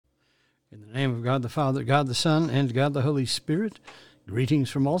In the name of God the Father, God the Son, and God the Holy Spirit, greetings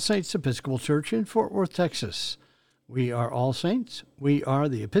from All Saints Episcopal Church in Fort Worth, Texas. We are All Saints. We are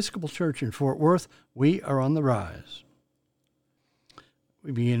the Episcopal Church in Fort Worth. We are on the rise.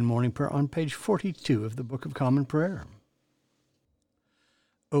 We begin morning prayer on page 42 of the Book of Common Prayer.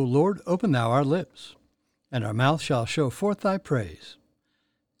 O Lord, open thou our lips, and our mouth shall show forth thy praise.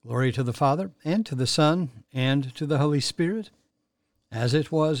 Glory to the Father, and to the Son, and to the Holy Spirit, as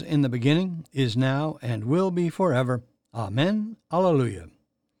it was in the beginning, is now, and will be forever. Amen. Alleluia.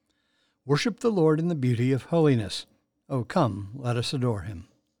 Worship the Lord in the beauty of holiness. O come, let us adore him.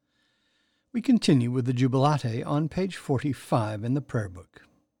 We continue with the Jubilate on page 45 in the prayer book.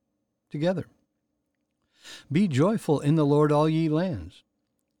 Together. Be joyful in the Lord, all ye lands.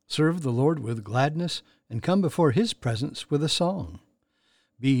 Serve the Lord with gladness, and come before his presence with a song.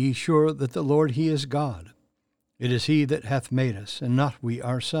 Be ye sure that the Lord, he is God. It is he that hath made us, and not we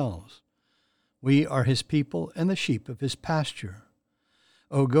ourselves. We are his people, and the sheep of his pasture.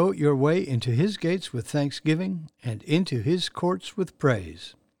 O go your way into his gates with thanksgiving, and into his courts with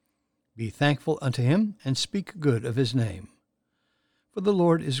praise. Be thankful unto him, and speak good of his name. For the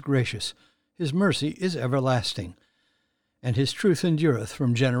Lord is gracious, his mercy is everlasting, and his truth endureth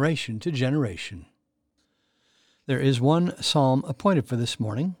from generation to generation. There is one psalm appointed for this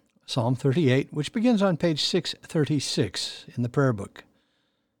morning, Psalm 38, which begins on page 636 in the prayer book.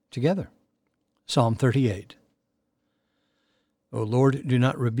 Together. Psalm 38. O Lord, do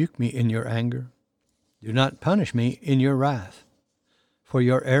not rebuke me in your anger. Do not punish me in your wrath. For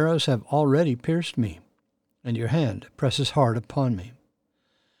your arrows have already pierced me, and your hand presses hard upon me.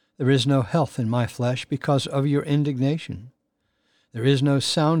 There is no health in my flesh because of your indignation. There is no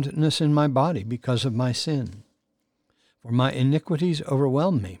soundness in my body because of my sin. For my iniquities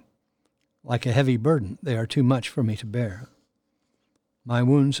overwhelm me. Like a heavy burden, they are too much for me to bear. My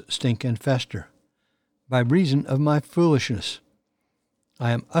wounds stink and fester, by reason of my foolishness.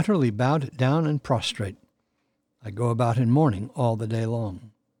 I am utterly bowed down and prostrate. I go about in mourning all the day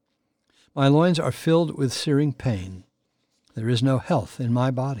long. My loins are filled with searing pain. There is no health in my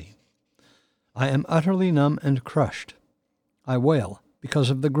body. I am utterly numb and crushed. I wail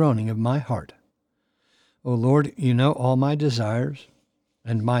because of the groaning of my heart. O Lord, you know all my desires,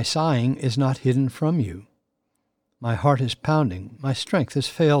 and my sighing is not hidden from you. My heart is pounding, my strength has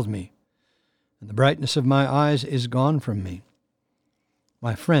failed me, and the brightness of my eyes is gone from me.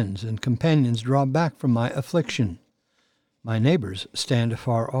 My friends and companions draw back from my affliction. My neighbors stand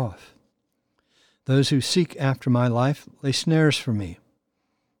afar off. Those who seek after my life lay snares for me.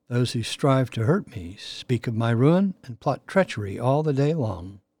 Those who strive to hurt me speak of my ruin and plot treachery all the day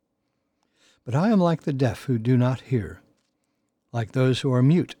long. But I am like the deaf who do not hear, like those who are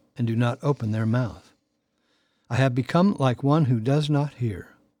mute and do not open their mouth. I have become like one who does not hear,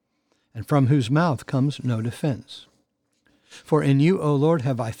 and from whose mouth comes no defense. For in you, O Lord,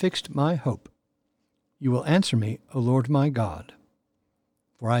 have I fixed my hope. You will answer me, O Lord my God.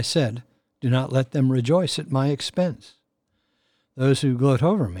 For I said, do not let them rejoice at my expense, those who gloat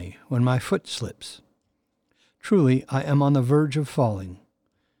over me when my foot slips. Truly I am on the verge of falling,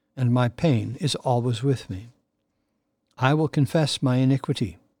 and my pain is always with me. I will confess my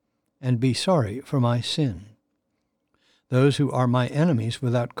iniquity, and be sorry for my sin. Those who are my enemies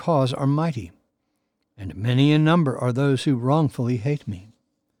without cause are mighty, and many in number are those who wrongfully hate me.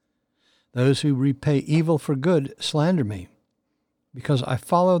 Those who repay evil for good slander me, because I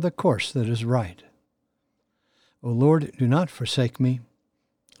follow the course that is right. O Lord, do not forsake me.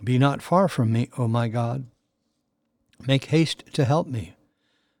 Be not far from me, O my God. Make haste to help me,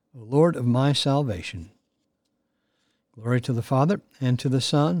 O Lord of my salvation. Glory to the Father, and to the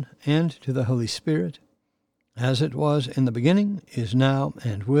Son, and to the Holy Spirit, as it was in the beginning, is now,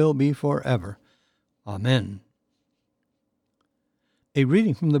 and will be forever. Amen. A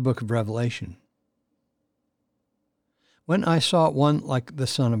reading from the book of Revelation. When I saw one like the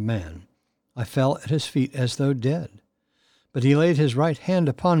Son of Man, I fell at his feet as though dead. But he laid his right hand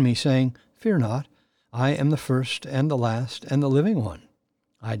upon me, saying, Fear not, I am the first and the last and the living one.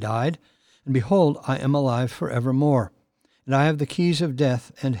 I died, and behold, I am alive forevermore, and I have the keys of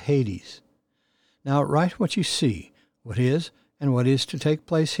death and Hades. Now write what you see, what is, and what is to take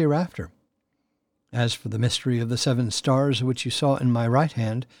place hereafter. As for the mystery of the 7 stars which you saw in my right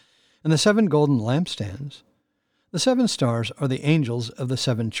hand, and the 7 golden lampstands, the 7 stars are the angels of the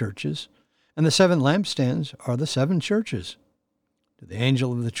 7 churches, and the 7 lampstands are the 7 churches. To the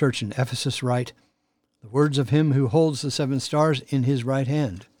angel of the church in Ephesus write, The words of him who holds the 7 stars in his right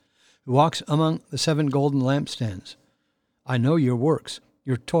hand, who walks among the 7 golden lampstands. I know your works,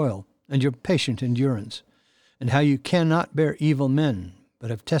 your toil, and your patient endurance, and how you cannot bear evil men, but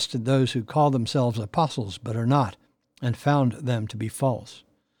have tested those who call themselves apostles but are not, and found them to be false.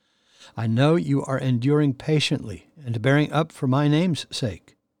 I know you are enduring patiently and bearing up for my name's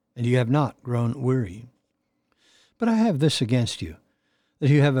sake, and you have not grown weary. But I have this against you, that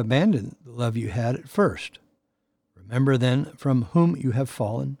you have abandoned the love you had at first. Remember then from whom you have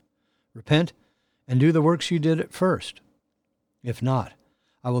fallen, repent, and do the works you did at first. If not,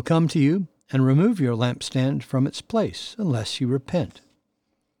 I will come to you and remove your lampstand from its place, unless you repent.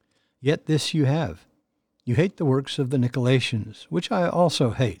 Yet this you have, you hate the works of the Nicolaitans, which I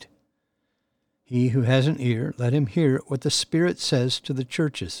also hate. He who has an ear, let him hear what the Spirit says to the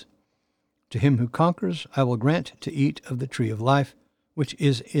churches. To him who conquers, I will grant to eat of the tree of life, which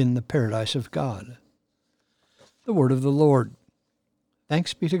is in the paradise of God. The word of the Lord.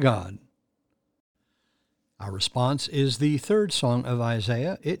 Thanks be to God. Our response is the third song of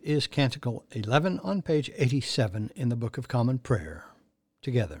Isaiah. It is Canticle 11 on page 87 in the Book of Common Prayer.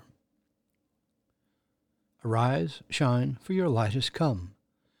 Together. Arise, shine, for your light is come,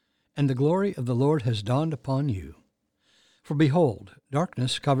 and the glory of the Lord has dawned upon you. For behold,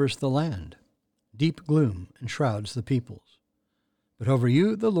 darkness covers the land, deep gloom enshrouds the peoples. But over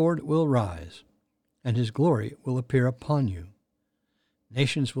you the Lord will rise, and his glory will appear upon you.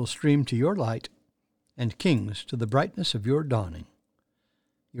 Nations will stream to your light, and kings to the brightness of your dawning.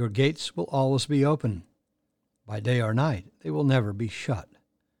 Your gates will always be open. By day or night they will never be shut.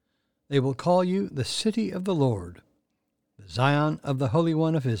 They will call you the city of the Lord, the Zion of the Holy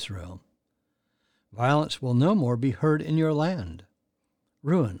One of Israel. Violence will no more be heard in your land,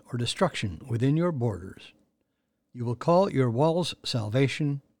 ruin or destruction within your borders. You will call your walls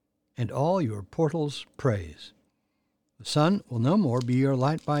salvation, and all your portals praise. The sun will no more be your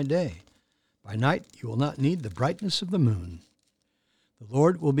light by day. By night you will not need the brightness of the moon. The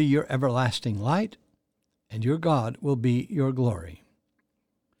Lord will be your everlasting light, and your God will be your glory.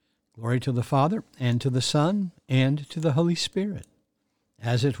 Glory to the Father, and to the Son, and to the Holy Spirit,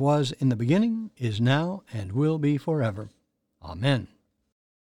 as it was in the beginning, is now, and will be forever. Amen.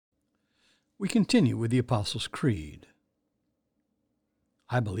 We continue with the Apostles' Creed.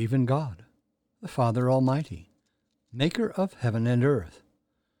 I believe in God, the Father Almighty, maker of heaven and earth,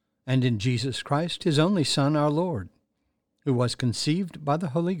 and in Jesus Christ, his only Son, our Lord, who was conceived by the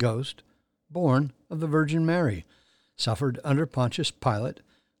Holy Ghost, born of the Virgin Mary, suffered under Pontius Pilate,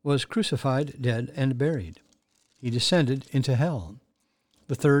 was crucified, dead, and buried. He descended into hell.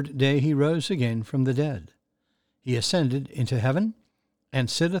 The third day he rose again from the dead. He ascended into heaven, and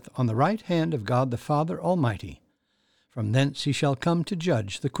sitteth on the right hand of God the Father Almighty. From thence he shall come to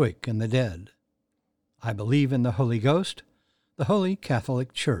judge the quick and the dead. I believe in the Holy Ghost, the Holy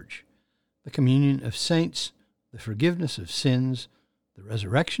Catholic Church, the communion of saints, the forgiveness of sins, the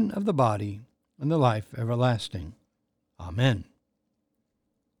resurrection of the body, and the life everlasting. Amen.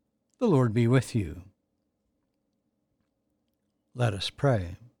 The Lord be with you. Let us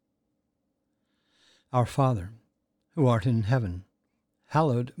pray. Our Father, who art in heaven,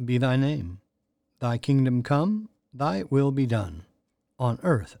 hallowed be thy name. Thy kingdom come, thy will be done, on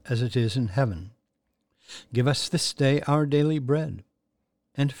earth as it is in heaven. Give us this day our daily bread,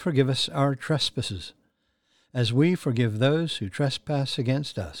 and forgive us our trespasses, as we forgive those who trespass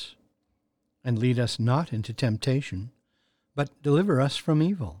against us. And lead us not into temptation, but deliver us from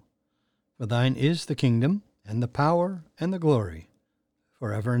evil. For thine is the kingdom, and the power, and the glory,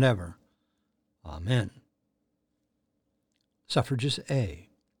 forever and ever. Amen. Suffrages A.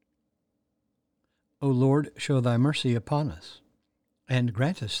 O Lord, show thy mercy upon us, and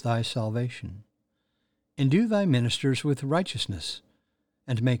grant us thy salvation. Endue thy ministers with righteousness,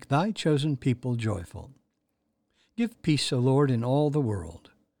 and make thy chosen people joyful. Give peace, O Lord, in all the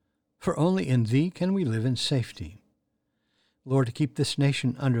world, for only in thee can we live in safety. Lord, keep this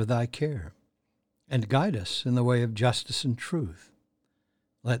nation under thy care, and guide us in the way of justice and truth.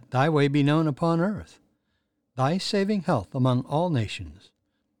 Let thy way be known upon earth, thy saving health among all nations.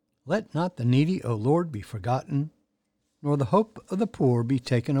 Let not the needy, O Lord, be forgotten, nor the hope of the poor be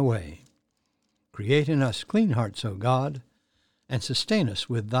taken away. Create in us clean hearts, O God, and sustain us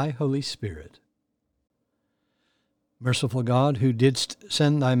with thy Holy Spirit. Merciful God, who didst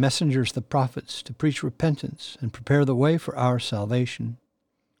send thy messengers the prophets to preach repentance and prepare the way for our salvation,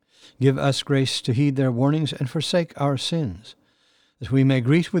 give us grace to heed their warnings and forsake our sins, that we may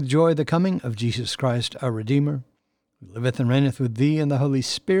greet with joy the coming of Jesus Christ, our Redeemer, who liveth and reigneth with thee in the Holy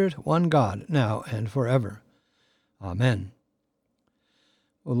Spirit, one God, now and forever. Amen.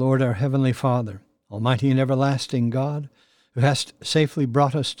 O Lord, our heavenly Father, almighty and everlasting God, who hast safely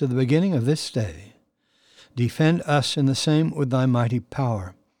brought us to the beginning of this day, defend us in the same with thy mighty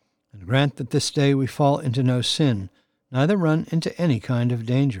power, and grant that this day we fall into no sin, neither run into any kind of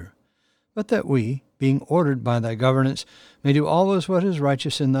danger, but that we, being ordered by thy governance, may do always what is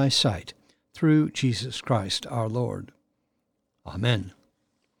righteous in thy sight, through Jesus Christ our Lord. Amen.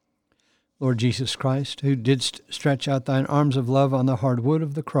 Lord Jesus Christ, who didst stretch out thine arms of love on the hard wood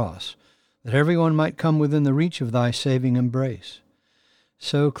of the cross, that everyone might come within the reach of thy saving embrace,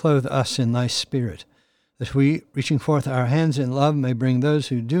 so clothe us in thy Spirit, that we, reaching forth our hands in love, may bring those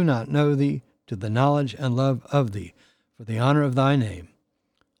who do not know thee to the knowledge and love of thee, for the honor of thy name.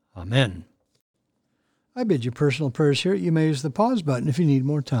 Amen. I bid you personal prayers here. You may use the pause button if you need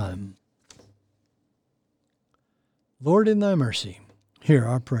more time. Lord, in thy mercy, hear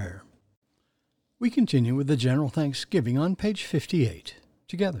our prayer. We continue with the general thanksgiving on page 58,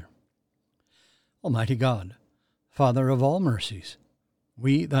 together. Almighty God, Father of all mercies,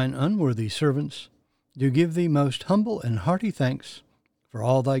 we, thine unworthy servants, do give thee most humble and hearty thanks for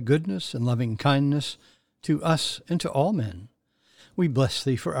all thy goodness and loving kindness to us and to all men. We bless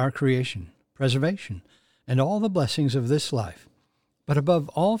thee for our creation, preservation, and all the blessings of this life, but above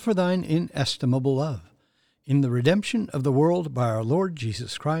all for thine inestimable love, in the redemption of the world by our Lord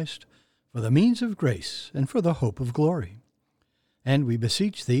Jesus Christ, for the means of grace and for the hope of glory. And we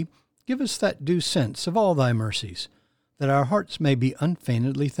beseech thee, give us that due sense of all thy mercies, that our hearts may be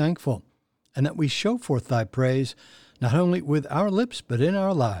unfeignedly thankful, and that we show forth thy praise not only with our lips but in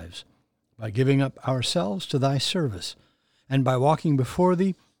our lives, by giving up ourselves to thy service, and by walking before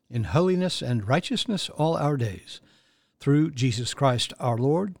thee in holiness and righteousness all our days, through Jesus Christ our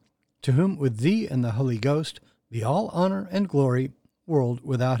Lord, to whom with thee and the Holy Ghost be all honor and glory, world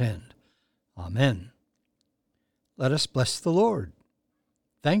without end. Amen. Let us bless the Lord.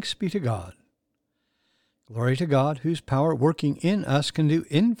 Thanks be to God. Glory to God, whose power working in us can do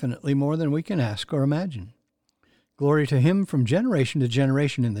infinitely more than we can ask or imagine. Glory to him from generation to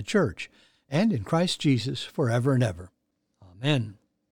generation in the church and in Christ Jesus forever and ever. Amen.